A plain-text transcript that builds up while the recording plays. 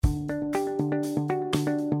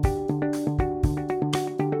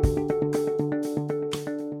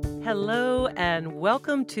Hello and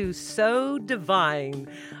welcome to So Divine.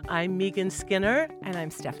 I'm Megan Skinner. And I'm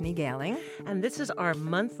Stephanie Gailing. And this is our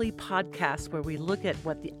monthly podcast where we look at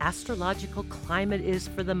what the astrological climate is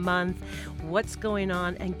for the month, what's going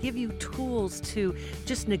on, and give you tools to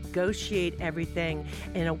just negotiate everything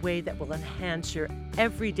in a way that will enhance your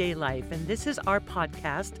everyday life. And this is our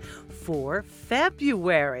podcast for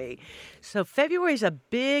February. So February is a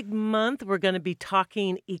big month. We're going to be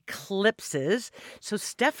talking eclipses. So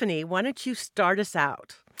Stephanie, why don't you start us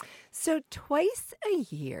out? So twice a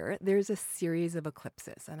year, there's a series of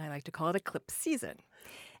eclipses, and I like to call it eclipse season.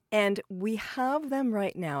 And we have them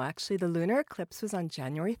right now. Actually, the lunar eclipse was on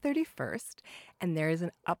January 31st, and there is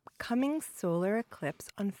an upcoming solar eclipse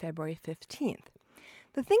on February 15th.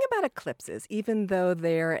 The thing about eclipses, even though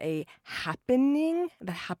they're a happening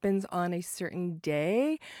that happens on a certain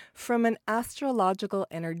day, from an astrological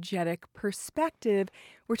energetic perspective,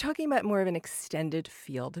 we're talking about more of an extended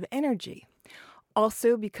field of energy.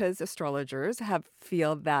 Also, because astrologers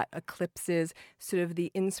feel that eclipses, sort of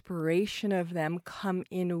the inspiration of them, come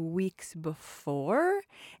in weeks before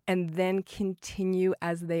and then continue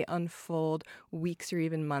as they unfold weeks or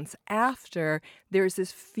even months after, there's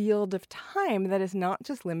this field of time that is not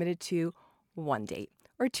just limited to one date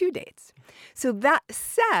or 2 dates. So that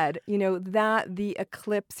said, that the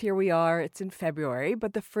eclipse, here we are, it's in February,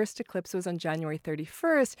 but the first eclipse was on January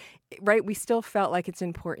 31st, right? We still felt like it's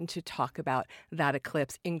important to talk about that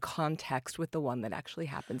eclipse in context with the one that actually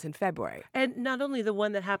happens in February. And not only the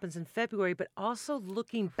one that happens in February, but also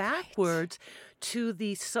looking backwards to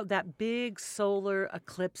that big solar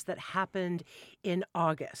eclipse that happened in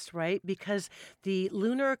August, right? Because the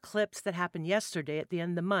lunar eclipse that happened yesterday at the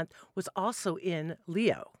end of the month was also in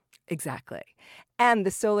Leo. Exactly. And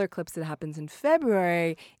the solar eclipse that happens in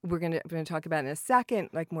February, we're going to talk about in a second,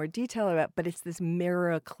 like more detail about, but it's this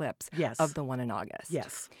mirror eclipse of the one in August.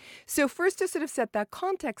 Yes. So first to sort of set that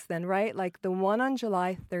context then, right? Like the one on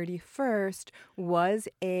July 31st was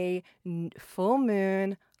a full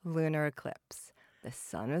moon lunar eclipse. The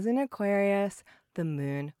sun was in Aquarius. The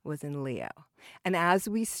moon was in Leo. And as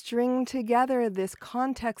we string together this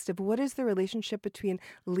context of what is the relationship between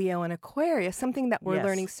Leo and Aquarius, something that we're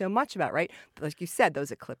learning so much about, right? Like you said,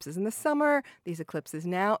 those eclipses in the summer, these eclipses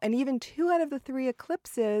now, and even 2 out of the 3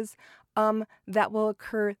 eclipses that will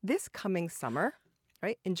occur this coming summer,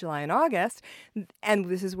 right, in July and August. And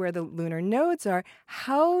this is where the lunar nodes are.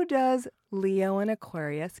 How does Leo and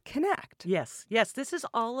Aquarius connect? Yes. This is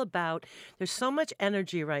all about, there's so much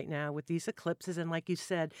energy right now with these eclipses. And like you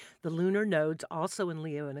said, the lunar nodes also in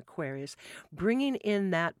Leo and Aquarius, bringing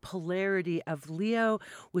in that polarity of Leo,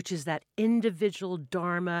 which is that individual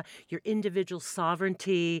dharma, your individual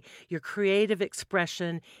sovereignty, your creative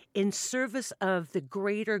expression in service of the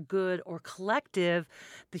greater good or collective,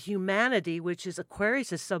 the humanity, which is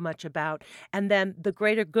Aquarius is so much about, and then the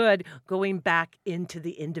greater good going back into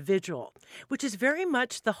the individual, which is very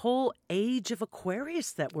much the whole age of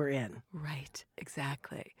Aquarius that we're in. Right,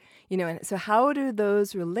 exactly. And so how do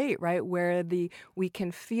those relate, right? Where we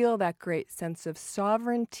can feel that great sense of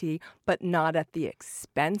sovereignty, but not at the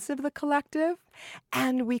expense of the collective.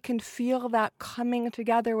 And we can feel that coming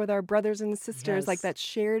together with our brothers and sisters, like that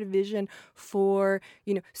shared vision for,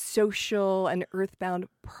 social and earthbound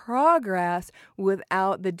progress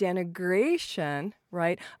without the denigration,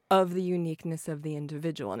 right, of the uniqueness of the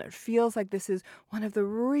individual. And it feels like this is one of the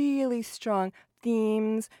really strong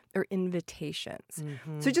themes or invitations.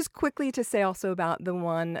 Mm-hmm. So just quickly to say also about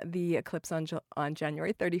the eclipse on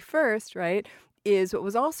January 31st, right, is what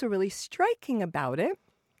was also really striking about it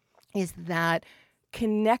is that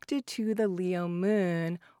connected to the Leo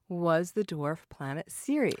moon was the dwarf planet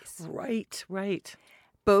Ceres. Right.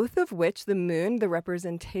 Both of which, the moon, the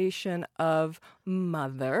representation of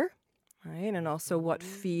mother, right? And also what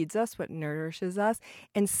feeds us, what nourishes us.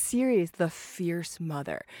 And Ceres, the fierce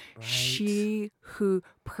mother. Right. She who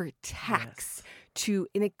protects to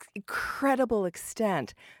an incredible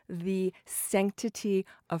extent the sanctity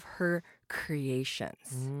of her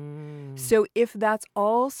creations. So if that's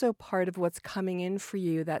also part of what's coming in for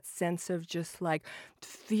you, that sense of just like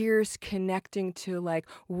fierce connecting to like,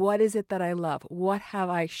 what is it that I love? What have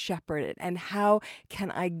I shepherded? And how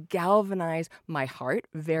can I galvanize my heart,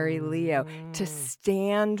 very Leo, to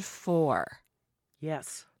stand for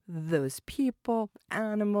those people,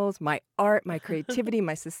 animals, my art, my creativity,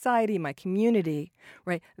 my society, my community,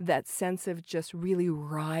 right? That sense of just really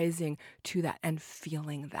rising to that and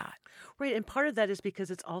feeling that. Right, and part of that is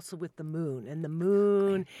because it's also with the moon, and the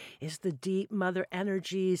moon is the deep mother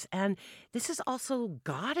energies, and this is also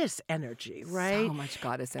goddess energy, right? So much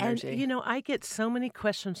goddess And, energy. I get so many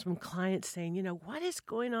questions from clients saying, what is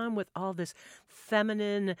going on with all this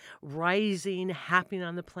feminine rising happening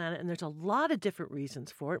on the planet? And there's a lot of different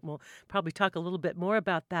reasons for it. And we'll probably talk a little bit more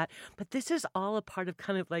about that. But this is all a part of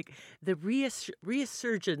kind of like the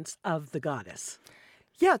resurgence of the goddess.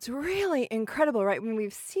 Yeah, it's really incredible, right? When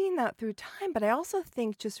we've seen that through time, but I also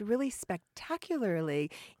think just really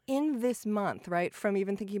spectacularly in this month, right? From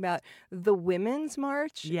even thinking about the Women's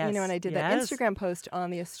March, and Yes, I did that yes. Instagram post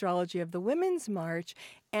on the astrology of the Women's March,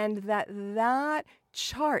 and that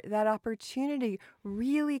chart, that opportunity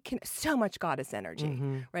really can so much goddess energy,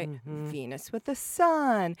 right? Venus with the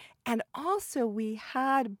sun. And also we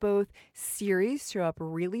had both Ceres show up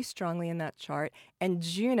really strongly in that chart and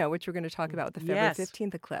Juno, which we're going to talk about with the February Yes.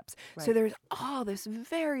 15th eclipse. So Right. there's all this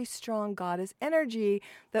very strong goddess energy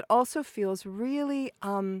that also feels really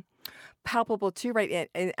palpable too, right?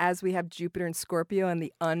 And as we have Jupiter and Scorpio and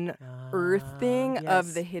the unearthing of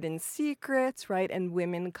Yes. the hidden secrets, right? And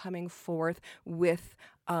women coming forth with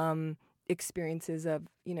experiences of,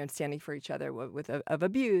 standing for each other of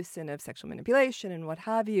abuse and of sexual manipulation and what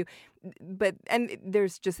have you. And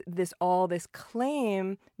there's just this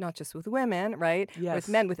claim, not just with women, right? Yes. With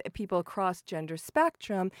men, with people across gender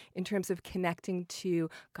spectrum in terms of connecting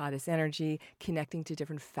to goddess energy, connecting to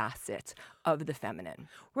different facets of the feminine.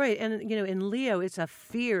 Right. And, in Leo, it's a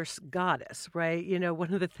fierce goddess, right?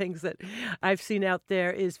 One of the things that I've seen out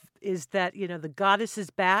there is that, the goddess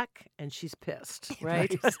is back and she's pissed,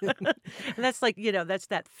 right? And that's like, that's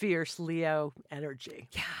that fierce Leo energy.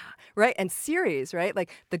 Yeah, right. And Ceres, right?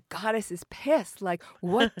 Like the goddess is pissed. Like,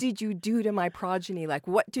 what did you do to my progeny? Like,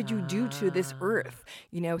 what did you do to this earth?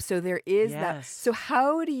 So there is that. Yes. So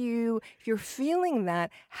how do you, if you're feeling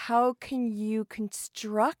that, how can you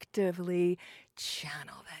constructively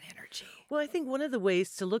channel that energy? Well, I think one of the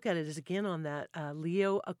ways to look at it is, again, on that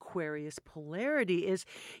Leo Aquarius polarity is,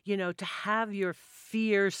 to have your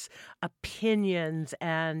fierce opinions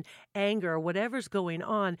and anger, whatever's going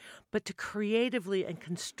on, but to creatively and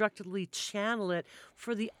constructively channel it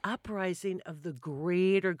for the uprising of the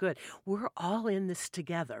greater good. We're all in this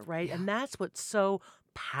together, right? Yeah. And that's what's so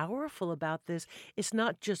powerful about this. It's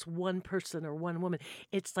not just one person or one woman.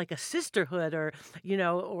 It's like a sisterhood or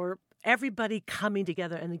everybody coming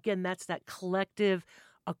together. And again, that's that collective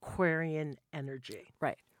Aquarian energy.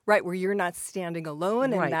 Right. Right, where you're not standing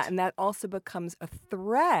alone in Right. that. And that also becomes a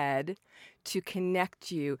thread to connect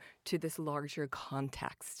you to this larger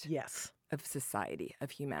context Yes. of society, of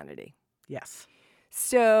humanity. Yes.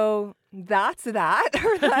 So that's that.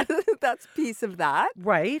 That's piece of that.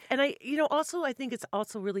 Right. And I think it's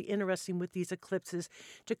also really interesting with these eclipses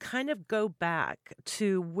to kind of go back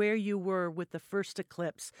to where you were with the first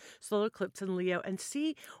eclipse, solar eclipse in Leo, and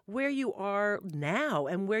see where you are now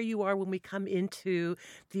and where you are when we come into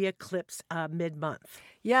the eclipse mid-month.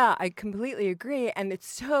 Yeah, I completely agree. And it's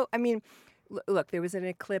so, look, there was an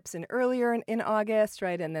eclipse earlier in August,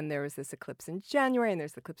 right? And then there was this eclipse in January, and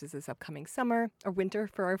there's eclipses this upcoming summer or winter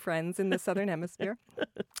for our friends in the Southern Hemisphere,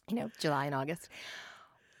 July and August.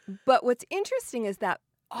 But what's interesting is that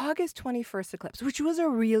August 21st eclipse, which was a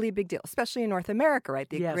really big deal, especially in North America, right?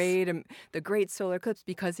 Yes. The great solar eclipse,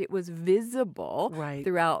 because it was visible Right.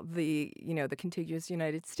 throughout the contiguous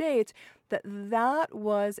United States, that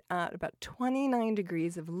was at about 29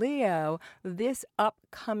 degrees of Leo. This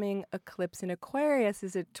upcoming eclipse in Aquarius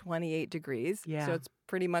is at 28 degrees. Yeah. So it's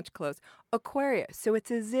pretty much close. Aquarius. So it's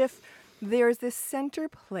as if there's this center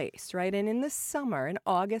place, right? And in the summer, in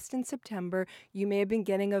August and September, you may have been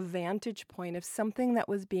getting a vantage point of something that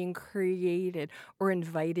was being created or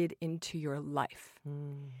invited into your life.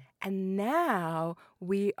 And now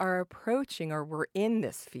we are approaching, or we're in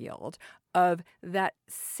this field of that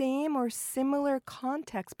same or similar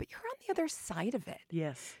context, but you're on the other side of it.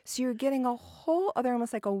 Yes. So you're getting a whole other,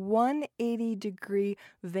 almost like a 180-degree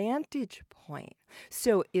vantage point.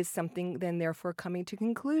 So is something then therefore coming to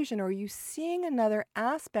conclusion, or are you seeing another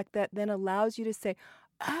aspect that then allows you to say,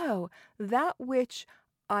 oh, that which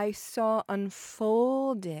I saw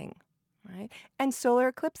unfolding, right? And solar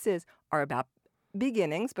eclipses are about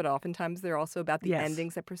beginnings, but oftentimes they're also about the Yes.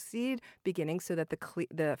 endings that precede beginnings, so that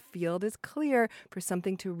the field is clear for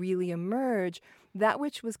something to really emerge. That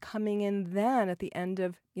which was coming in then at the end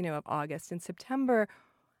of August and September,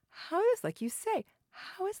 how is, like you say,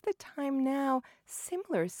 how is the time now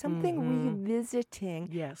similar? Something revisiting.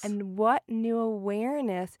 Yes. And what new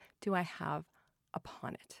awareness do I have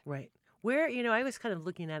upon it? Right. Where, I was kind of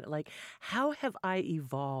looking at it like, how have I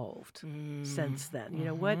evolved since then?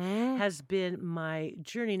 What has been my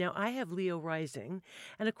journey? Now, I have Leo rising,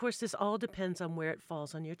 and of course, this all depends on where it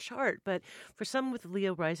falls on your chart. But for someone with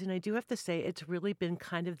Leo rising, I do have to say it's really been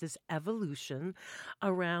kind of this evolution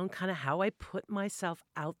around kind of how I put myself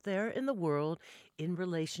out there in the world in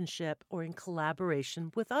relationship or in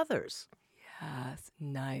collaboration with others. Yes,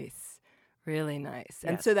 nice. Really nice.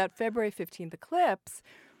 And Yes. so that February 15th eclipse,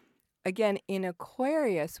 again, in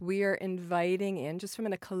Aquarius, we are inviting in, just from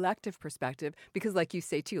a collective perspective, because like you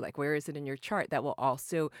say too, like where is it in your chart? That will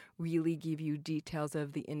also really give you details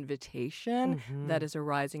of the invitation that is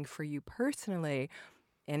arising for you personally.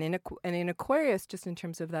 And in Aquarius, just in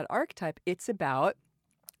terms of that archetype, it's about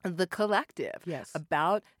the collective, Yes.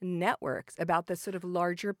 about networks, about the sort of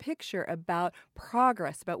larger picture, about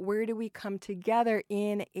progress, about where do we come together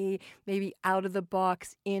in a maybe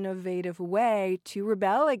out-of-the-box, innovative way to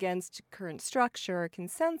rebel against current structure or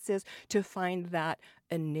consensus to find that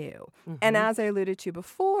anew. And as I alluded to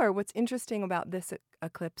before, what's interesting about this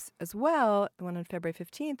eclipse as well, the one on February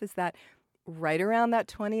 15th, is that right around that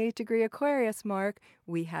 28-degree Aquarius mark,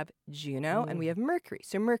 we have Juno and we have Mercury.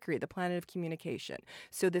 So Mercury, the planet of communication.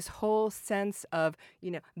 So this whole sense of,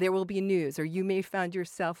 there will be news, or you may find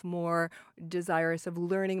yourself more desirous of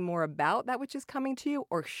learning more about that which is coming to you,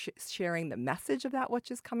 or sharing the message of that which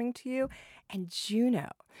is coming to you. And Juno.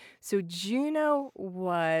 So Juno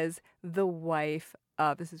was the wife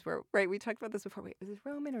this is where, right, we talked about this before. Wait, is this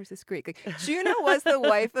Roman or is this Greek? Like, Juno was the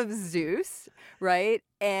wife of Zeus, right?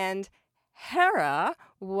 And Hera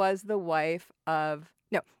was the wife of,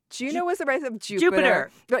 no, Juno was the wife of Jupiter.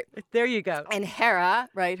 Right. There you go. And Hera,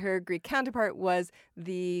 right, her Greek counterpart, was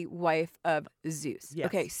the wife of Zeus. Yes.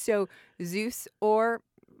 Okay, so Zeus or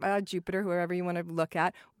Jupiter, whoever you want to look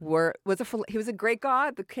at, he was a great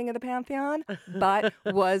god, the king of the pantheon, but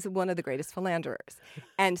was one of the greatest philanderers.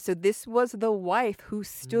 And so this was the wife who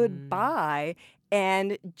stood by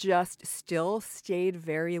and just still stayed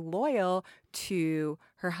very loyal to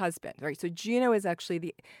her husband, right? So Juno is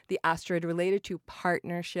actually the asteroid related to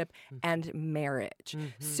partnership and marriage.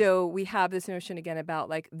 So we have this notion again about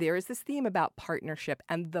like, there is this theme about partnership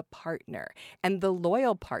and the partner and the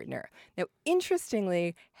loyal partner. Now,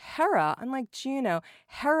 interestingly, Hera, unlike Juno,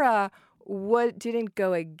 Hera didn't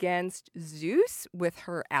go against Zeus with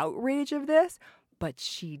her outrage of this, but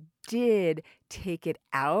she did take it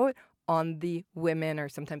out on the women or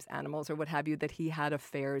sometimes animals or what have you that he had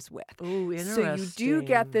affairs with. Ooh, interesting. So you do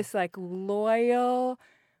get this like loyal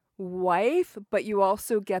wife, but you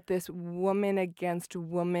also get this woman against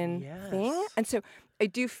woman thing. And so I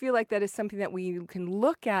do feel like that is something that we can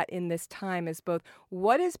look at in this time as both,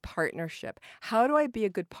 what is partnership? How do I be a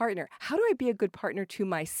good partner? How do I be a good partner to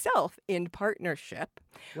myself in partnership?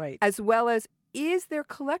 Right. As well as, is there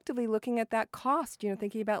collectively looking at that cost,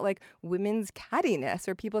 thinking about like women's cattiness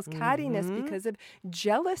or people's cattiness because of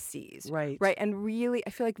jealousies. Right. Right. And really,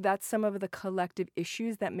 I feel like that's some of the collective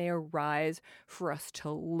issues that may arise for us to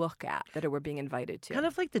look at that we're being invited to. Kind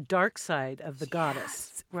of like the dark side of the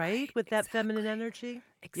goddess, right? With that feminine energy.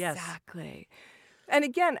 Exactly. And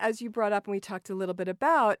again, as you brought up and we talked a little bit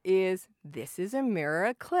about, this is a mirror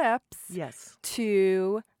eclipse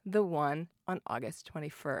to the one on August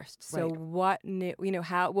 21st. So what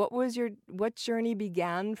what journey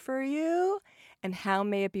began for you, and how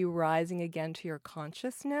may it be rising again to your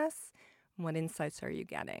consciousness? What insights are you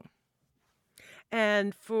getting?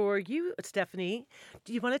 And for you, Stephanie,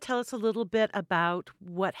 do you want to tell us a little bit about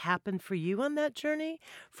what happened for you on that journey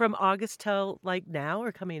from August till like now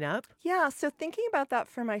or coming up? Yeah, so thinking about that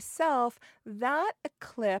for myself, that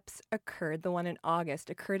eclipse occurred, the one in August,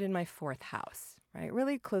 occurred in my 4th house. Right,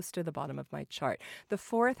 really close to the bottom of my chart. The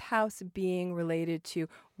 4th house being related to,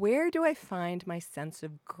 where do I find my sense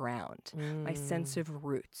of ground, my sense of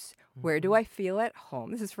roots? Where do I feel at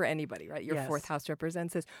home? This is for anybody, right? Your 4th house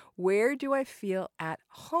represents this. Where do I feel at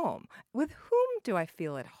home? With whom do I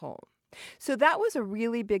feel at home? So that was a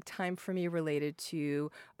really big time for me related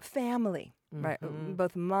to family, right?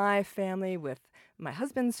 Both my family with my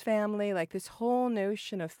husband's family, like this whole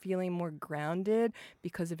notion of feeling more grounded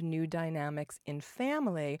because of new dynamics in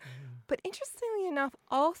family. But interestingly enough,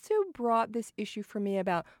 also brought this issue for me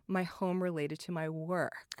about my home related to my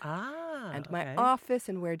work. And my office,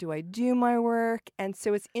 and where do I do my work? And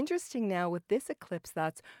so it's interesting now with this eclipse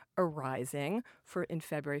that's arising in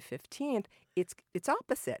February 15th, it's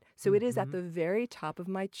opposite. So it is at the very top of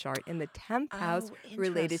my chart in the 10th house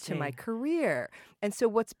related to my career. And so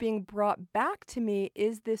what's being brought back to me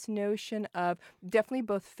is this notion of definitely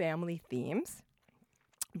both family themes,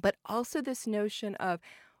 but also this notion of,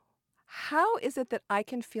 how is it that I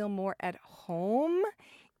can feel more at home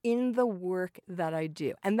in the work that I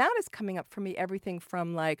do. And that is coming up for me everything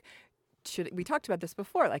from like, we talked about this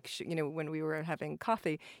before, like, when we were having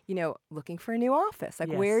coffee, looking for a new office. Like,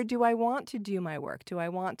 Yes. where do I want to do my work? Do I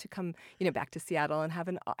want to come, back to Seattle and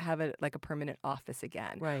have a permanent office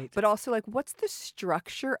again? Right. But also, like, what's the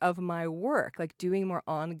structure of my work? Like, doing more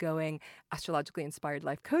ongoing astrologically inspired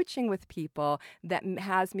life coaching with people that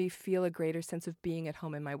has me feel a greater sense of being at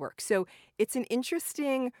home in my work. So it's an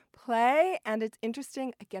interesting play, and it's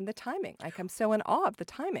interesting, again, the timing. Like, I'm so in awe of the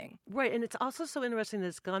timing. Right. And it's also so interesting that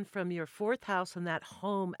it's gone from your fourth house and that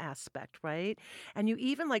home aspect, right? And you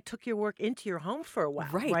even like took your work into your home for a while,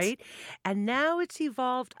 right? And now it's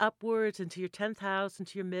evolved upwards into your 10th house,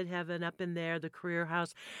 into your midheaven, up in there, the career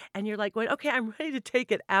house. And you're like going, okay, I'm ready to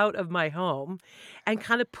take it out of my home and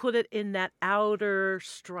kind of put it in that outer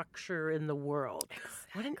structure in the world.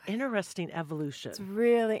 Exactly. What an interesting evolution. It's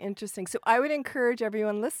really interesting. So I would encourage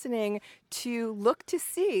everyone listening to look to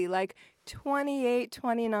see like 28,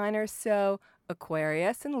 29 or so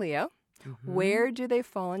Aquarius and Leo. Mm-hmm. Where do they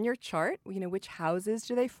fall in your chart? Which houses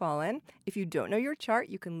do they fall in? If you don't know your chart,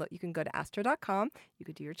 you can look. You can go to astro.com. You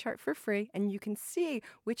could do your chart for free, and you can see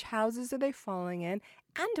which houses are they falling in,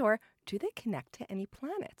 and/or do they connect to any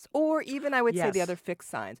planets? Or even, I would say, the Yes. other fixed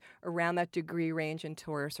signs around that degree range in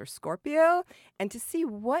Taurus or Scorpio, and to see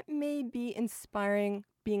what may be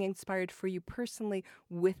being inspired for you personally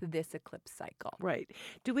with this eclipse cycle. Right.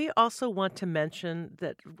 Do we also want to mention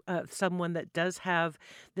that someone that does have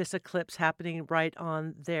this eclipse happening right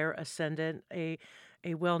on their ascendant, a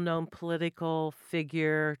well-known political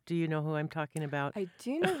figure? Do you know who I'm talking about? I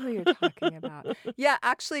do know who you're talking about. Yeah,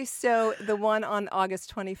 actually, so the one on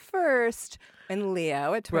August 21st in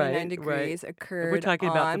Leo at 29 degrees occurred We're talking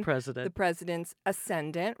on about the president. the president's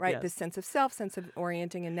ascendant, right? Yes. The sense of self, sense of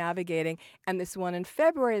orienting and navigating. And this one in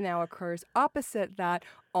February now occurs opposite that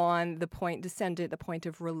on the point descendant, the point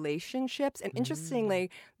of relationships. And interestingly,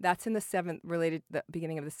 that's in the the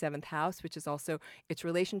beginning of the seventh house, which is also its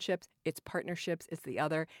relationships, its partnerships, it's the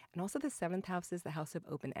other. And also the seventh house is the house of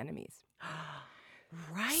open enemies.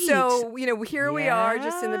 Right. So, here we are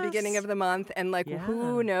just in the beginning Yes. of the month, and like, Yeah.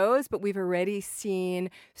 who knows? But we've already seen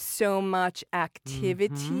so much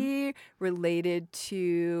activity related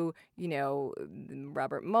to,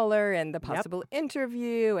 Robert Mueller and the possible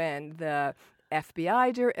interview, and the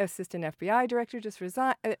assistant FBI director just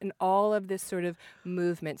resigned, and all of this sort of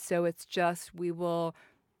movement. So it's just,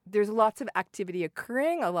 there's lots of activity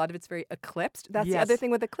occurring. A lot of it's very eclipsed. That's the other Yes. thing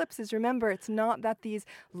with eclipses. Remember, it's not that these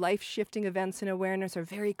life-shifting events and awareness are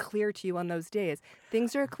very clear to you on those days.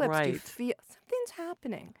 Things are eclipsed. You Right. feel something's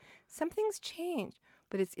happening. Something's changed.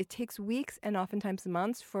 But it takes weeks and oftentimes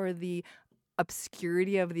months for the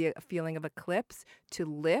obscurity of the feeling of eclipse to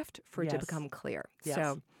lift, for it to Yes. become clear. Yes.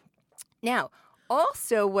 So now,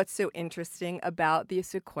 also what's so interesting about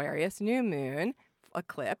this Aquarius new moon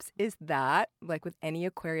eclipse is that, like with any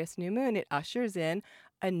Aquarius new moon, it ushers in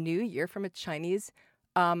a new year from a Chinese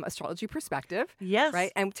astrology perspective. Yes.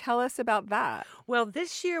 Right? And tell us about that. Well,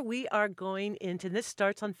 this year we are going into, and this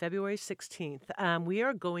starts on February 16th. We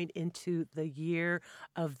are going into the year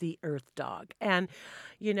of the Earth Dog. And,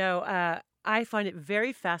 I find it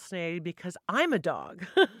very fascinating because I'm a dog.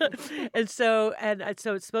 and so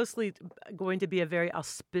it's supposedly going to be a very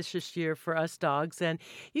auspicious year for us dogs. And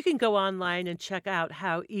you can go online and check out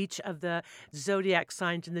how each of the zodiac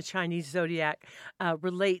signs in the Chinese zodiac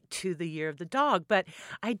relate to the year of the dog. But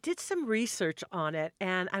I did some research on it,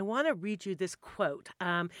 and I want to read you this quote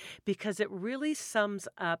because it really sums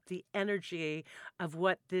up the energy of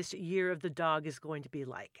what this year of the dog is going to be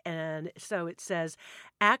like. And so it says,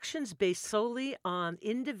 actions based solely on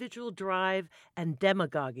individual drive and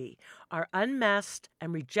demagogy are unmasked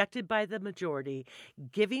and rejected by the majority,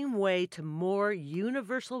 giving way to more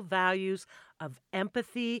universal values of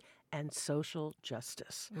empathy and social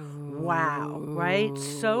justice. Wow, right?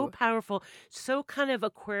 So powerful, so kind of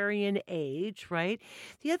Aquarian age, right?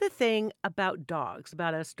 The other thing about dogs,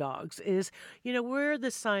 about us dogs, is, we're the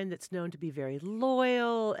sign that's known to be very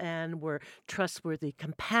loyal and we're trustworthy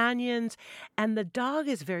companions. And the dog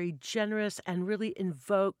is very generous and really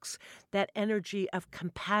invokes that energy of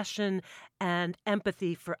compassion and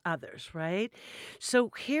empathy for others, right?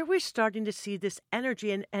 So here we're starting to see this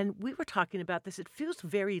energy, and we were talking about this. It feels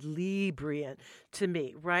very Librian to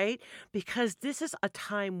me, right? Because this is a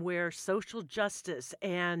time where social justice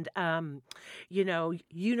and,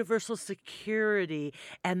 universal security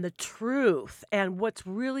and the truth and what's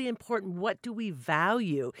really important, what do we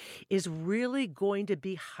value, is really going to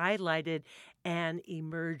be highlighted and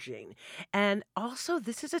emerging. And also,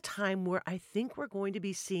 this is a time where I think we're going to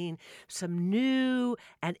be seeing some some new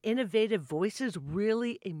and innovative voices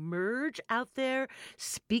really emerge out there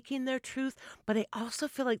speaking their truth. But I also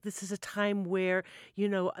feel like this is a time where,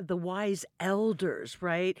 the wise elders,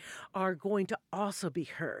 right, are going to also be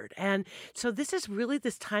heard. And so this is really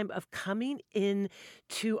this time of coming in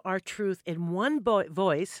to our truth in one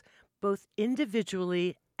voice, both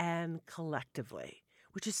individually and collectively,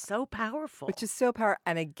 which is so powerful.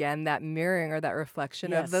 And again, that mirroring or that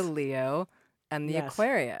reflection of the Yes. Leo and the Yes.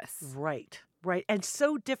 Aquarius. Right. And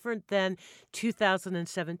so different than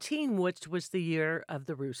 2017, which was the year of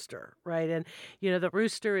the rooster, right? And, the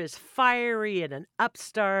rooster is fiery and an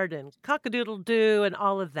upstart and cock-a-doodle-doo and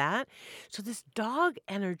all of that. So this dog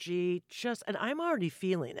energy and I'm already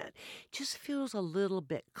feeling it, just feels a little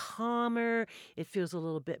bit calmer. It feels a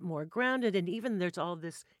little bit more grounded. And even there's all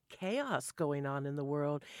this chaos going on in the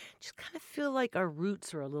world. Just kind of feel like our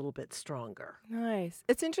roots are a little bit stronger. Nice.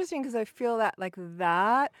 It's interesting because I feel that like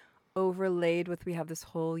that overlaid with we have this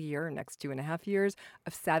whole year, next 2.5 years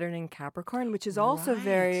of Saturn in Capricorn, which is also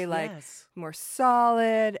very like yes. more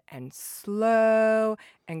solid and slow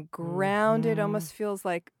and grounded. Almost feels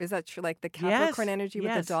like, is that true? Like the Capricorn energy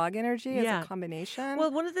with the dog energy as a combination? Well,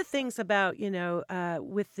 one of the things about,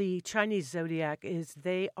 with the Chinese zodiac is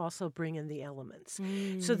they also bring in the elements.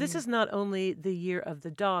 So this is not only the year of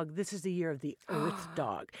the dog, this is the year of the earth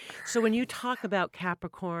dog. So when you talk about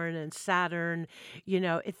Capricorn and Saturn,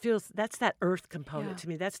 it feels that's that earth component to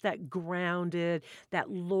me. That's that grounded,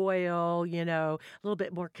 that loyal, a little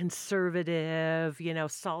bit more conservative,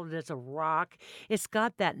 solid as a rock. It's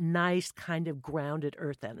got that nice kind of grounded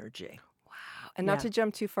earth energy. Wow. And not to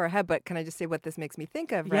jump too far ahead, but can I just say what this makes me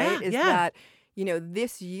think of, right? That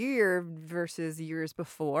this year versus years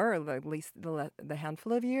before, or at least the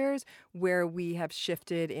handful of years where we have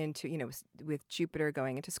shifted into, with Jupiter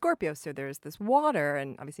going into Scorpio. So there's this water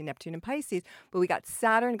and obviously Neptune and Pisces, but we got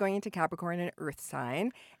Saturn going into Capricorn and Earth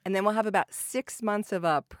sign. And then we'll have about 6 months of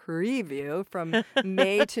a preview from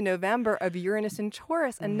May to November of Uranus and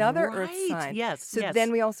Taurus, another Earth sign. So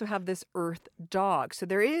then we also have this Earth dog. So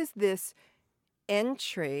there is this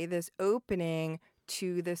entry, this opening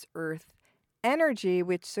to this Earth energy,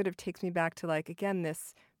 which sort of takes me back to like, again,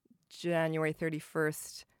 this January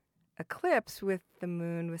 31st eclipse with the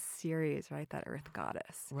moon with Ceres, right? That earth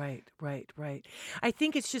goddess. Right. I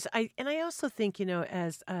think it's just, I also think,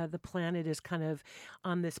 as the planet is kind of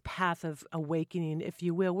on this path of awakening, if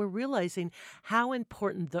you will, we're realizing how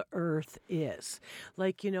important the earth is.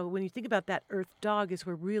 Like, when you think about that earth dog, is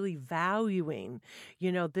we're really valuing,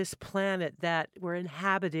 this planet that we're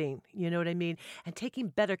inhabiting, you know what I mean? And taking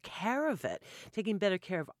better care of it, taking better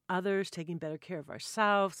care of others, taking better care of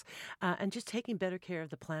ourselves, and just taking better care of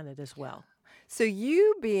the planet as well. So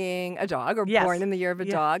you being a dog or born in the year of a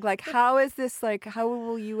dog, like how is this, like how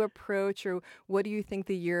will you approach, or what do you think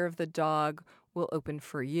the year of the dog will open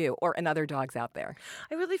for you or and other dogs out there?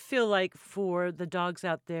 I really feel like for the dogs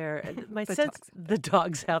out there, the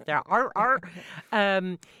dogs out there,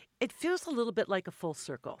 it feels a little bit like a full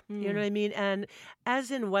circle. You know what I mean? And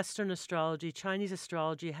as in Western astrology, Chinese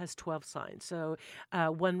astrology has 12 signs. So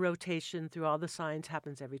one rotation through all the signs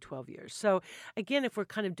happens every 12 years. So again, if we're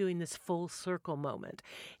kind of doing this full circle moment,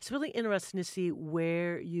 it's really interesting to see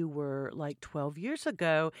where you were like 12 years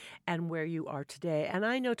ago and where you are today. And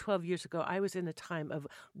I know 12 years ago, I was in a time of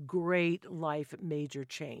great life major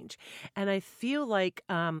change. And I feel like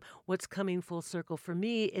what's coming full circle for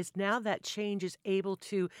me is now that change is able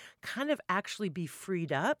to kind of actually be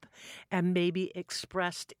freed up and maybe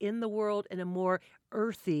expressed in the world in a more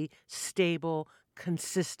earthy, stable,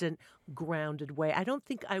 consistent, grounded way. I don't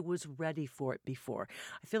think I was ready for it before.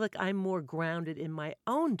 I feel like I'm more grounded in my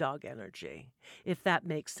own dog energy, if that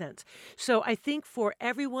makes sense. So I think for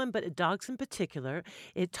everyone, but dogs in particular,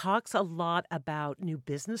 it talks a lot about new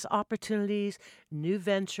business opportunities, new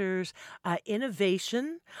ventures,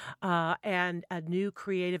 innovation, and new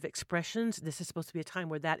creative expressions. This is supposed to be a time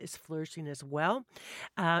where that is flourishing as well.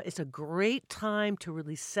 It's a great time to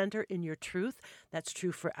really center in your truth. That's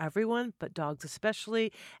true for everyone, but dogs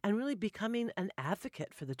especially, and really becoming an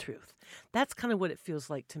advocate for the truth. That's kind of what it feels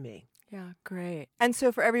like to me. Yeah, great. And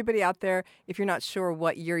so for everybody out there, if you're not sure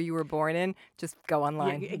what year you were born in, just go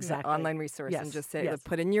online. Yeah, exactly. Online resource and just say,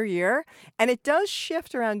 put in your year. And it does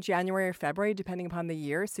shift around January or February, depending upon the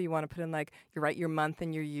year. So you want to put in like, you write your month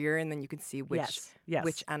and your year, and then you can see which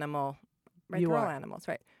animal, right? You They're are. all animals,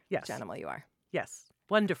 right? Yes. Which animal you are. Yes.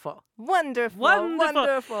 Wonderful.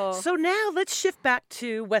 Wonderful. So now let's shift back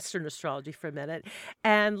to Western astrology for a minute,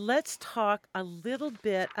 and let's talk a little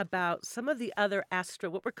bit about some of the other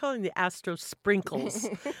what we're calling the astro sprinkles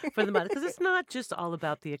for the month, because it's not just all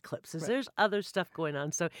about the eclipses. Right. There's other stuff going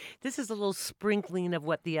on. So this is a little sprinkling of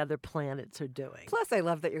what the other planets are doing. Plus, I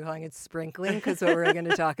love that you're calling it sprinkling, because what we're going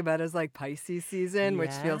to talk about is like Pisces season,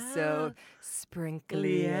 which feels so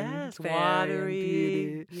sprinkly and fairy watery.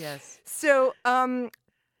 and beauty. Yes. So,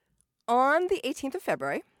 on the 18th of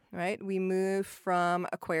February, right, we move from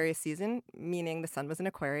Aquarius season, meaning the sun was in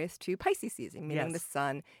Aquarius, to Pisces season, meaning the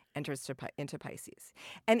sun enters into Pisces.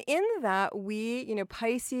 And in that,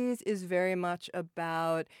 Pisces is very much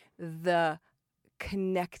about the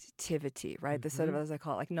connectivity, right? This sort of, as I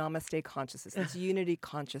call it, like namaste consciousness, this unity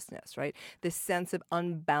consciousness, right? This sense of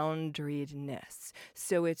unboundariedness.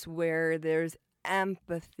 So it's where there's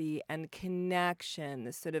empathy and connection,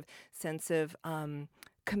 this sort of sense of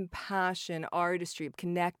compassion, artistry,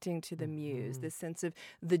 connecting to the muse, this sense of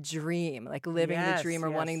the dream, like living the dream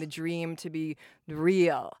or wanting the dream to be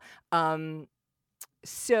real.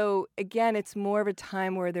 So again, it's more of a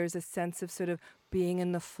time where there's a sense of sort of being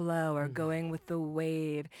in the flow or going with the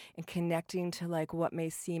wave and connecting to like what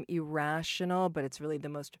may seem irrational, but it's really the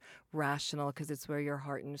most rational because it's where your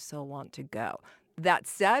heart and soul want to go. That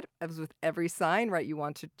said, as with every sign, right, you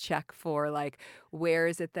want to check for like, where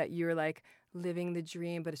is it that you're like living the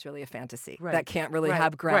dream, but it's really a fantasy that can't really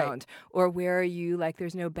have ground? Or where are you like,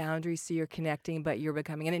 there's no boundaries, so you're connecting, but you're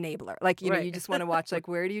becoming an enabler. Like, you know, you just want to watch, like,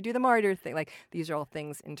 where do you do the martyr thing? Like, these are all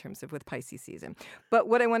things in terms of with Pisces season. But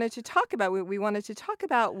what I wanted to talk about, what we wanted to talk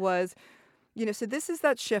about was, you know, so this is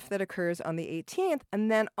that shift that occurs on the 18th.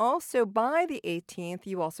 And then also by the 18th,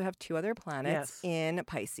 you also have two other planets in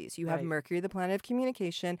Pisces. You have Mercury, the planet of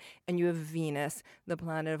communication, and you have Venus, the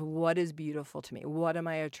planet of what is beautiful to me. What am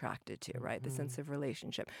I attracted to, right? The sense of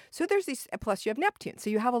relationship. So there's these, plus you have Neptune. So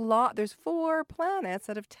you have a lot, there's 4 planets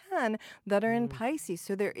out of 10 that are in Pisces.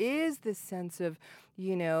 So there is this sense of,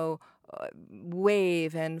 you know,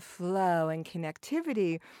 wave and flow and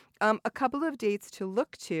connectivity. A couple of dates to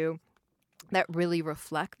look to that really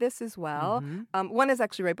reflect this as well. One is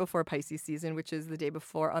actually right before Pisces season, which is the day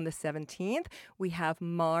before on the 17th. We have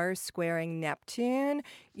Mars squaring Neptune.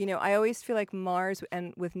 You know, I always feel like Mars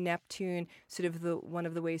and with Neptune, sort of one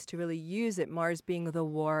of the ways to really use it, Mars being the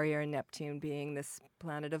warrior, Neptune being this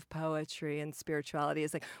planet of poetry and spirituality,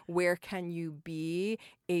 is like, where can you be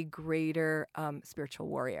a greater spiritual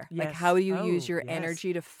warrior? Like, how do you use your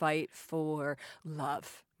energy to fight for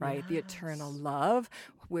love? Right? The eternal love.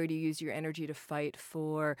 Where do you use your energy to fight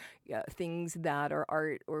for things that are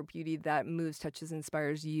art or beauty that moves, touches,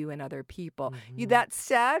 inspires you and other people? That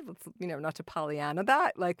said, you know, not to Pollyanna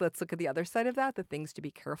that, like, let's look at the other side of that. The things to be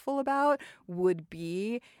careful about would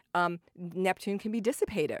be Neptune can be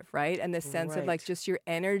dissipative, right? And this sense of like just your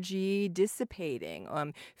energy dissipating,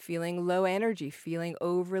 feeling low energy, feeling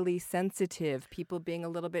overly sensitive, people being a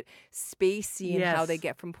little bit spacey in how they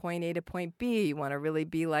get from point A to point B. You want to really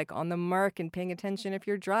be like on the mark and paying attention if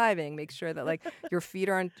you're driving. Make sure that like your feet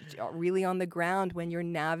are really on the ground when you're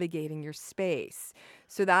navigating your space.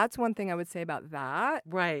 So that's one thing I would say about that.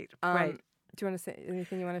 Right. Do you want to say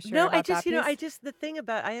anything you want to share No, about that piece? the thing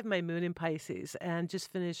about, I have my moon in Pisces and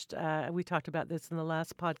just finished, we talked about this in the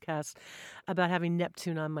last podcast about having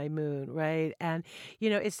Neptune on my moon, right? And, you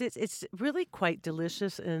know, it's really quite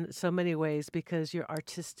delicious in so many ways because your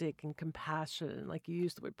artistic and compassion, like you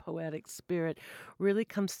use the word poetic spirit, really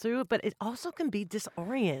comes through, but it also can be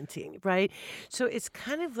disorienting, right? So it's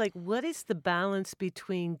kind of like, what is the balance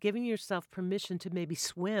between giving yourself permission to maybe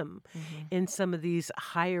swim in some of these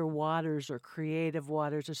higher waters or creative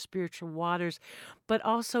waters or spiritual waters, but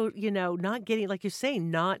also, you know, not getting, like you're saying,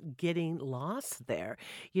 not getting lost there,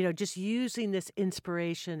 you know, just using this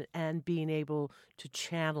inspiration and being able to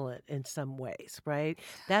channel it in some ways, right?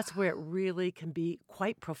 That's where it really can be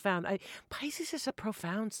quite profound. Pisces is a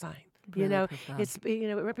profound sign. You know, it's, you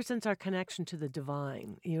know, it represents our connection to the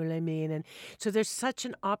divine, you know what I mean? And so there's such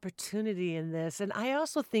an opportunity in this. And I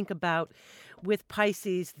also think about with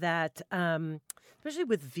Pisces that, especially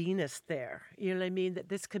with Venus there, you know what I mean? That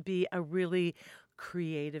this could be a really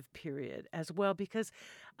creative period as well, because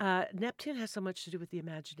Neptune has so much to do with the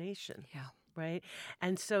imagination. Yeah. Right?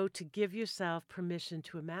 And so to give yourself permission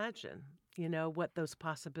to imagine, you know, what those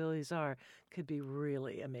possibilities are could be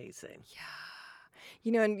really amazing. Yeah.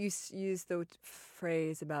 You know, and you use the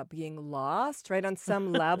phrase about being lost, right? On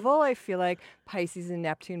some level, I feel like Pisces and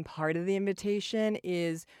Neptune, part of the invitation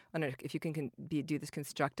is, I don't know if you can do this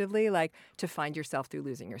constructively, like to find yourself through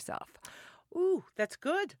losing yourself. Ooh, that's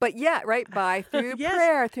good. But yeah, right, by through Yes.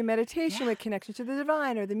 prayer, through meditation, Yeah. with connection to the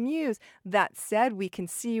divine or the muse. That said, we can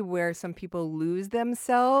see where some people lose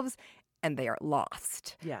themselves and they are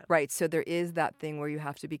lost, Yeah. right? So there is that thing where you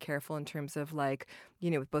have to be careful in terms of like,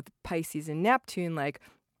 with both Pisces and Neptune, like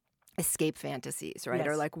escape fantasies, right?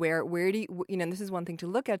 Or Yes. like where do you, and this is one thing to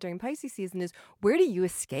look at during Pisces season is where do you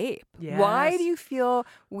escape? Why do Yes. you feel,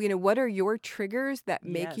 what are your triggers that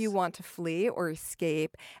make you Yes. want to flee or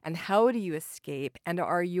escape? And how do you escape? And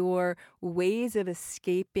are your ways of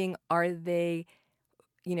escaping, are they,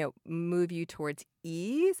 move you towards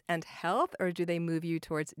ease and health, or do they move you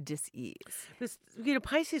towards dis-ease? This,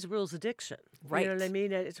 Pisces rules addiction. Right. You know what I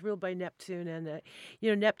mean? It's ruled by Neptune. And,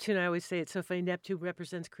 Neptune, I always say it's so funny. Neptune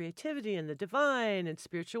represents creativity and the divine and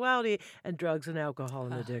spirituality and drugs and alcohol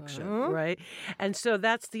and addiction, right? And so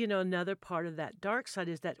that's, another part of that dark side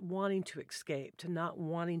is that wanting to escape, to not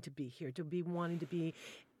wanting to be here, to be wanting to be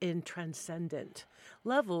in transcendent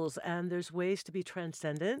levels. And there's ways to be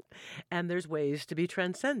transcendent and there's ways to be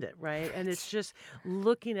transcendent, right? And it's just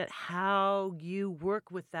looking at how you work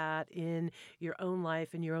with that in your own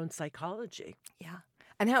life and your own psychology. Yeah.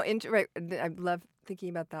 And how, right, I love thinking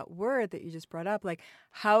about that word that you just brought up. Like,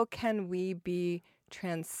 how can we be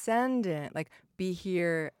transcendent? Like, be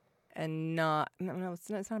here and not, no, it's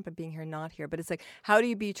not about being here, not here, but it's like, how do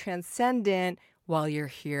you be transcendent while you're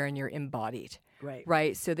here and you're embodied? Right.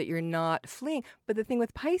 Right. So that you're not fleeing. But the thing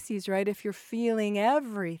with Pisces, right, if you're feeling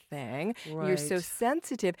everything, you're so Right.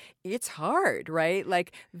 sensitive, it's hard, right?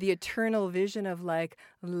 Like the eternal vision of like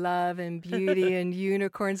love and beauty and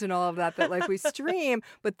unicorns and all of that like we stream.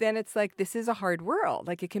 But then it's like, this is a hard world.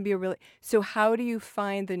 Like it can be a really, so how do you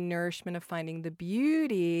find the nourishment of finding the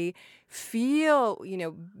beauty, feel,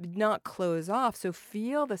 not close off. So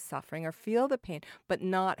feel the suffering or feel the pain, but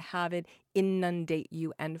not have it inundate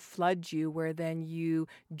you and flood you where then you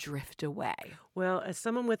drift away. Well, as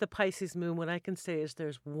someone with a Pisces moon, what I can say is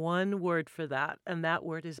there's one word for that, and that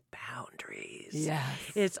word is boundaries.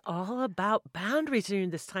 Yes. It's all about boundaries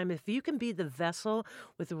during this time. If you can be the vessel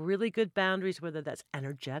with really good boundaries, whether that's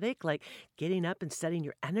energetic, like getting up and setting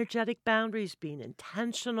your energetic boundaries, being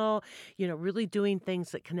intentional, really doing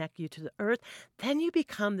things that connect you to the earth, then you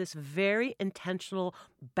become this very intentional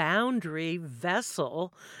boundary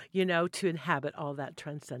vessel, to inhabit all that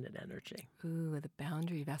transcendent energy. Ooh, the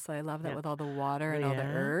boundary vessel. I love that Yeah. with all the water and all the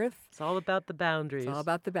Yeah. earth. It's all about the boundaries. It's all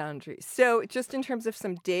about the boundaries. So just in terms of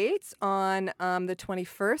some dates, on the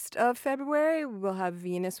 21st of February, we'll have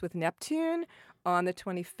Venus with Neptune. On the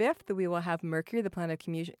 25th, we will have Mercury, the planet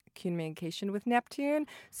of communication with Neptune.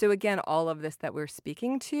 So again, all of this that we're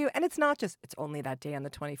speaking to, and it's not just, it's only that day on the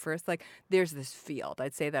 21st. Like there's this field.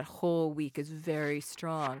 I'd say that whole week is very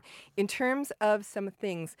strong. In terms of some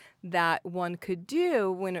things that one could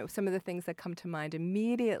do, some of the things that come to mind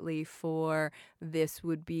immediately for this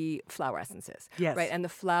would be flower essences. Yes. Right. And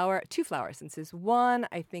two flower essences. One,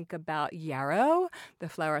 I think about yarrow, the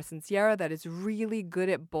flower essence yarrow that is really good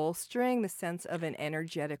at bolstering the sense of an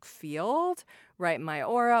energetic field, right? My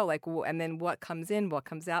aura, and then what comes in, what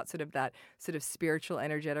comes out, sort of that sort of spiritual,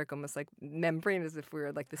 energetic, almost like membrane, as if we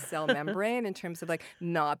were like the cell membrane in terms of like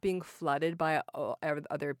not being flooded by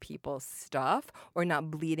other people's stuff or not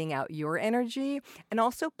bleeding out your energy. And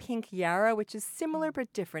also pink yarrow, which is similar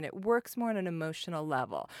but different. It works more on an emotional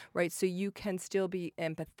level, right? So you can still be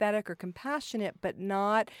empathetic or compassionate, but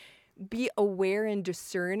not be aware and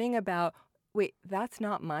discerning about, wait, that's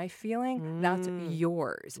not my feeling, that's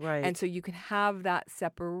yours. Right. And so you can have that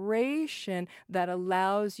separation that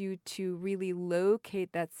allows you to really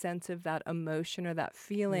locate that sense of that emotion or that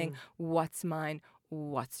feeling, what's mine,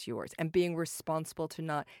 what's yours, and being responsible to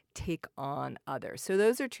not take on others. So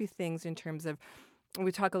those are two things in terms of,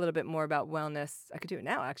 we talk a little bit more about wellness. I could do it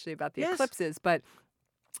now, actually, about the eclipses, but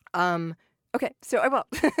okay, so I will.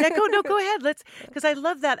 Yeah, go ahead. Because I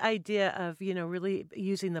love that idea of, really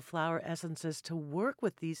using the flower essences to work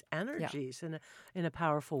with these energies in a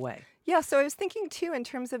powerful way. Yeah, so I was thinking too in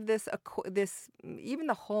terms of this even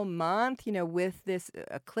the whole month, with this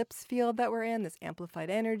eclipse field that we're in, this amplified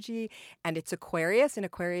energy, and it's Aquarius, and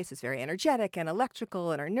Aquarius is very energetic and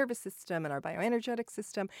electrical in our nervous system and our bioenergetic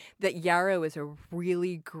system, that yarrow is a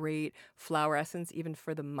really great flower essence even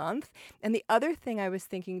for the month. And the other thing I was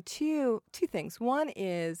thinking too, two things. One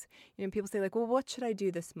is, people say like, well, what should I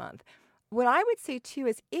do this month? What I would say too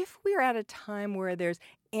is if we're at a time where there's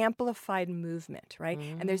amplified movement, right?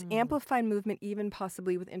 And there's amplified movement even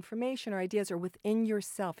possibly with information or ideas or within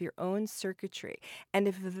yourself, your own circuitry. And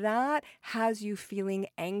if that has you feeling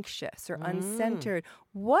anxious or uncentered,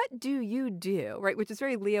 what do you do, right? Which is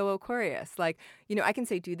very Leo Aquarius. Like, I can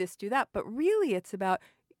say do this, do that, but really it's about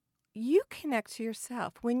you connect to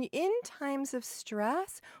yourself. When in times of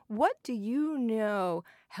stress, what do you know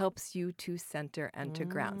helps you to center and to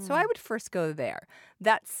ground? So I would first go there.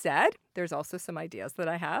 That said, there's also some ideas that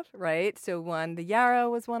I have, right? So one, the yarrow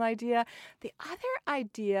was one idea. The other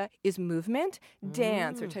idea is movement,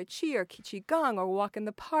 dance or tai chi or qigong or walk in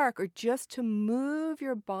the park or just to move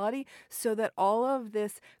your body so that all of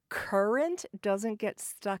this current doesn't get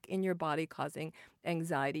stuck in your body causing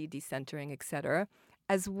anxiety, decentering, etc.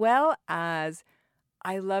 As well as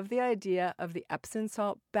I love the idea of the Epsom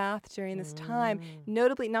salt bath during this time,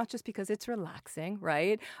 notably not just because it's relaxing,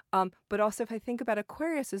 right? But also if I think about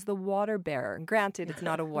Aquarius as the water bearer. And granted, it's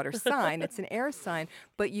not a water sign, it's an air sign,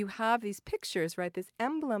 but you have these pictures, right? This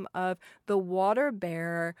emblem of the water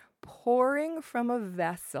bearer pouring from a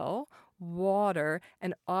vessel water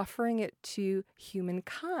and offering it to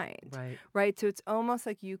humankind, right? So it's almost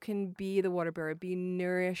like you can be the water bearer, be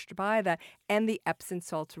nourished by that. And the Epsom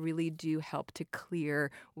salts really do help to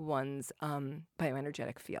clear one's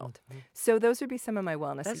bioenergetic field. So those would be some of my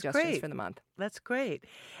wellness suggestions for the month. That's great.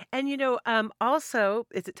 And, also,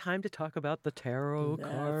 is it time to talk about the tarot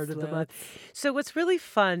card of the month? So what's really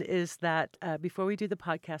fun is that before we do the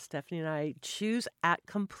podcast, Stephanie and I choose at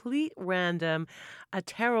complete random a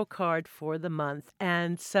tarot card for the month.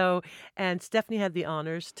 And Stephanie had the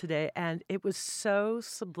honors today, and it was so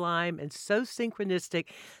sublime and so synchronistic.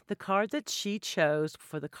 The card that she chose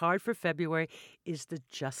for the card for February is the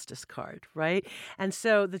Justice card, right? And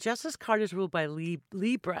so the Justice card is ruled by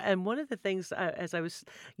Libra. And one of the things, as I was,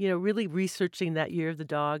 really researching that year of the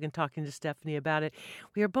dog and talking to Stephanie about it,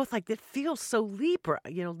 we were both like, that feels so Libra.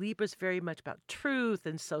 Libra's very much about truth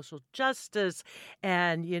and social justice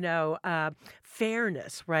and,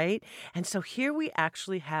 fairness, right? And so here we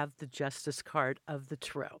actually have the Justice card of the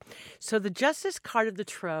Tarot. So the Justice card of the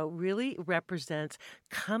Tarot really represents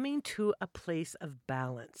coming to a place of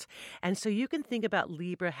balance. And so you can think about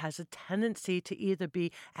Libra has a tendency to either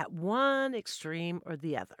be at one extreme or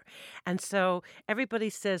the other. And so everybody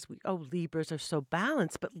says, Libras are so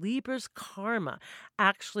balanced, but Libra's karma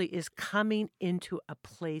actually is coming into a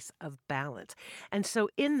place of balance. And so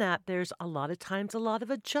in that, there's a lot of times a lot of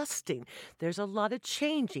adjusting. There's a lot of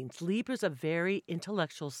changing. Libra's a very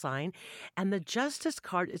intellectual sign. And the Justice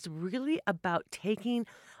card is really about taking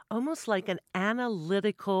almost like an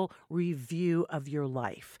analytical review of your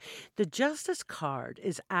life. The Justice card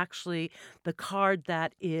is actually the card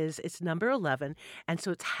it's number 11, and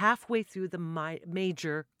so it's halfway through the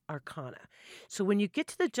major arcana. So when you get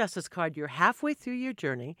to the Justice card, you're halfway through your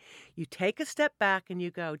journey. You take a step back and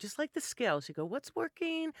you go, just like the scales, you go, what's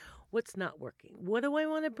working? What's not working? What do I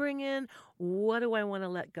want to bring in? What do I want to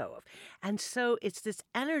let go of? And so it's this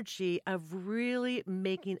energy of really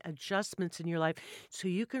making adjustments in your life so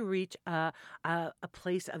you can reach a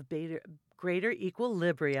place of greater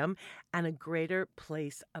equilibrium and a greater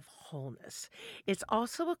place of wholeness. It's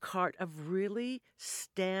also a card of really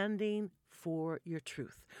standing for your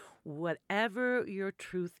truth, whatever your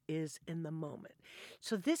truth is in the moment.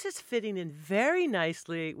 So this is fitting in very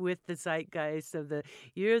nicely with the zeitgeist of the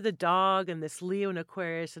year of the dog and this Leo and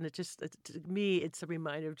Aquarius. And to me, it's a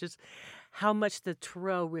reminder of just how much the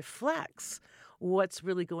Tarot reflects what's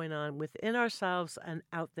really going on within ourselves and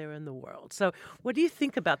out there in the world. So what do you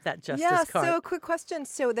think about that Justice card? So quick question.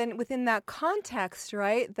 So then within that context,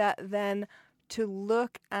 right, that then to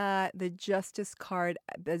look at the Justice card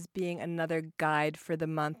as being another guide for the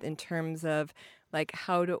month in terms of like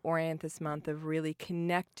how to orient this month of really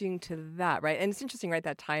connecting to that, right? And it's interesting, right,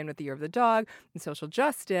 that tie in with the year of the dog and social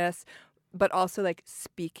justice, but also like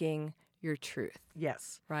speaking your truth.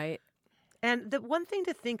 Yes. Right? And the one thing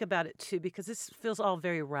to think about it too, because this feels all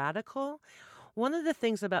very radical, one of the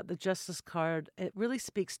things about the Justice card, it really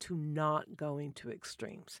speaks to not going to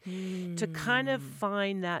extremes, to kind of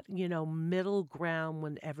find that, middle ground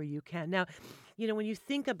whenever you can. Now, when you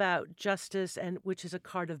think about justice, and which is a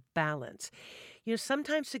card of balance,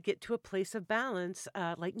 sometimes to get to a place of balance,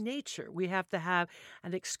 like nature, we have to have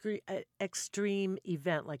an extreme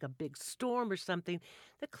event, like a big storm or something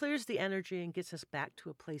that clears the energy and gets us back to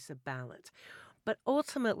a place of balance. But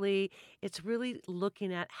ultimately, it's really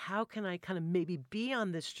looking at how can I kind of maybe be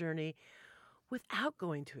on this journey without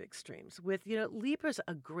going to extremes. Libra's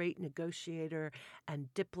a great negotiator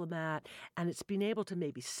and diplomat, and it's being able to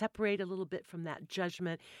maybe separate a little bit from that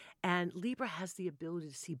judgment. And Libra has the ability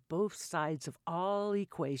to see both sides of all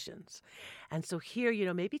equations. And so here,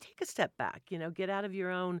 maybe take a step back, get out of your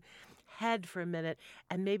own head for a minute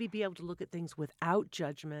and maybe be able to look at things without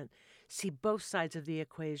judgment, see both sides of the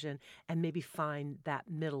equation, and maybe find that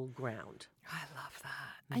middle ground. I love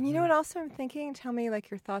that. And you know what also I'm thinking? Tell me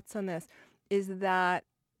like your thoughts on this, is that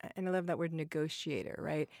and I love that word negotiator,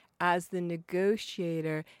 right? As the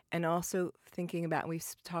negotiator, and also thinking about, we've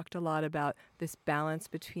talked a lot about this balance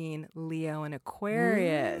between Leo and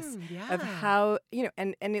Aquarius, Yeah. of how,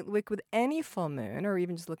 and like with any full moon, or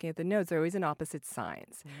even just looking at the nodes, they're always in opposite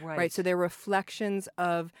signs, right? So they're reflections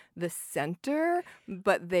of the center,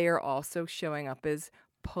 but they are also showing up as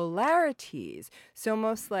polarities. So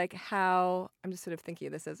almost like how, I'm just sort of thinking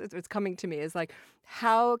of this as it's coming to me, is like,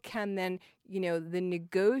 how can then, the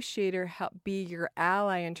negotiator help be your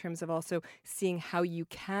ally in terms of also seeing how you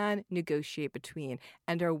can negotiate between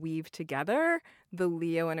and are weave together the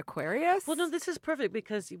Leo and Aquarius? Well, no, this is perfect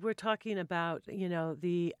because we're talking about,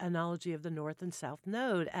 the analogy of the North and South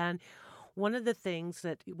Node. And one of the things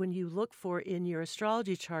that when you look for in your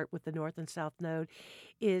astrology chart with the North and South Node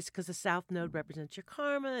is because the South Node represents your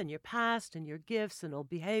karma and your past and your gifts and old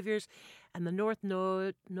behaviors. And the North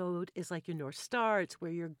Node is like your North Star. It's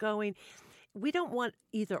where you're going. We don't want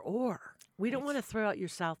either or. We don't want to throw out your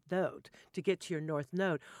South Node to get to your North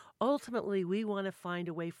Node. Ultimately, we want to find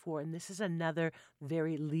a way for, and this is another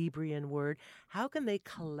very Librian word, how can they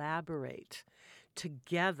collaborate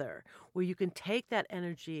together, where you can take that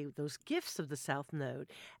energy, those gifts of the South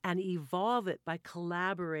Node, and evolve it by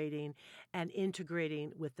collaborating and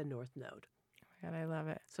integrating with the North Node. And I love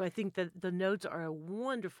it. So I think that the nodes are a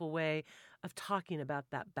wonderful way of talking about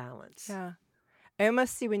that balance. Yeah. I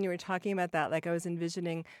almost see when you were talking about that, like I was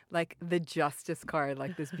envisioning like the Justice card,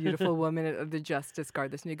 like this beautiful woman of the Justice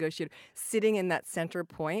card, this negotiator, sitting in that center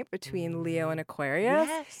point between Leo and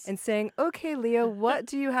Aquarius and saying, okay, Leo, what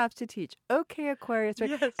do you have to teach? Okay, Aquarius,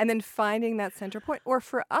 right? Yes. And then finding that center point. Or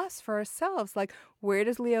for us, for ourselves, like, where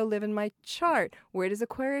does Leo live in my chart? Where does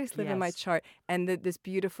Aquarius live in my chart? And this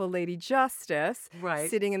beautiful Lady Justice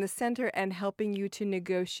sitting in the center and helping you to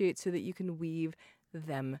negotiate so that you can weave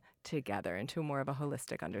them together into more of a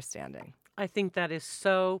holistic understanding. I think that is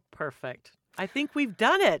so perfect. I think we've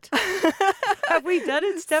done it. Have we done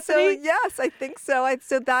it, Stephanie? So yes, I think so.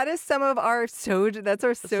 So that is some of our that's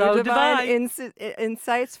our divine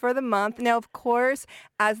insights for the month. Now, of course,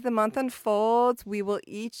 as the month unfolds, we will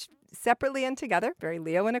each separately and together, very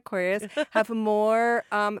Leo and Aquarius, have more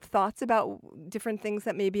thoughts about different things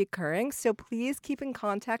that may be occurring. So please keep in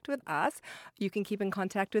contact with us. You can keep in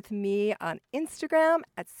contact with me on Instagram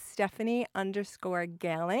at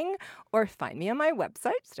Stephanie_Gailing, or find me on my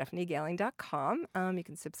website, stephaniegailing.com. You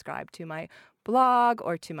can subscribe to my blog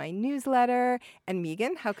or to my newsletter. And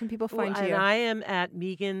Megan, how can people find you? And I am at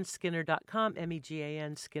meganskinner.com,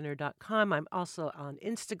 MEGAN Skinner.com. I'm also on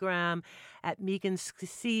Instagram at Megan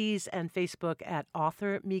Sees and Facebook at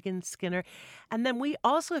author Megan Skinner. And then we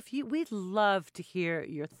also, we'd love to hear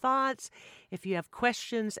your thoughts. If you have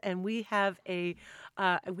questions, and we have an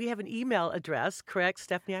email address, correct,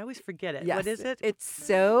 Stephanie? I always forget it. Yes, what is it? It's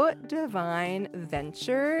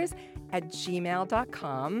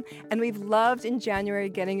sodivineventures@gmail.com. And we've loved in January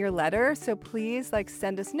getting your letter. So please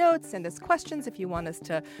send us notes, send us questions if you want us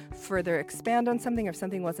to further expand on something, or if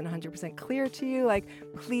something wasn't 100% clear to you,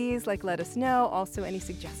 please let us know. Also, any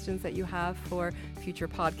suggestions that you have for future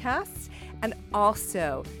podcasts. And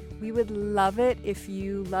also, we would love it if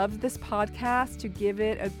you love this podcast to give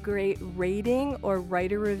it a great rating or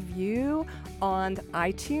write a review on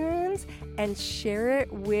iTunes and share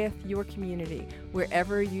it with your community.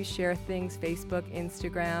 Wherever you share things, Facebook,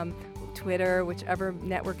 Instagram, Twitter, whichever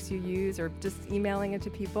networks you use, or just emailing it to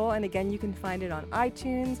people. And again, you can find it on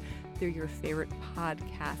iTunes, through your favorite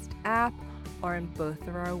podcast app, or on both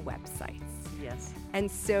of our websites. Yes.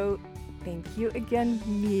 And so thank you again,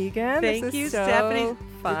 Megan. Thank you, so Stephanie.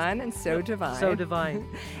 Fun and so divine. So divine.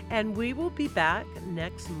 And we will be back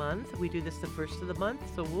next month. We do this the first of the month,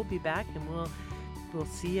 so we'll be back, and we'll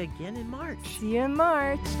see you again in March. See you in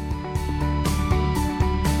March.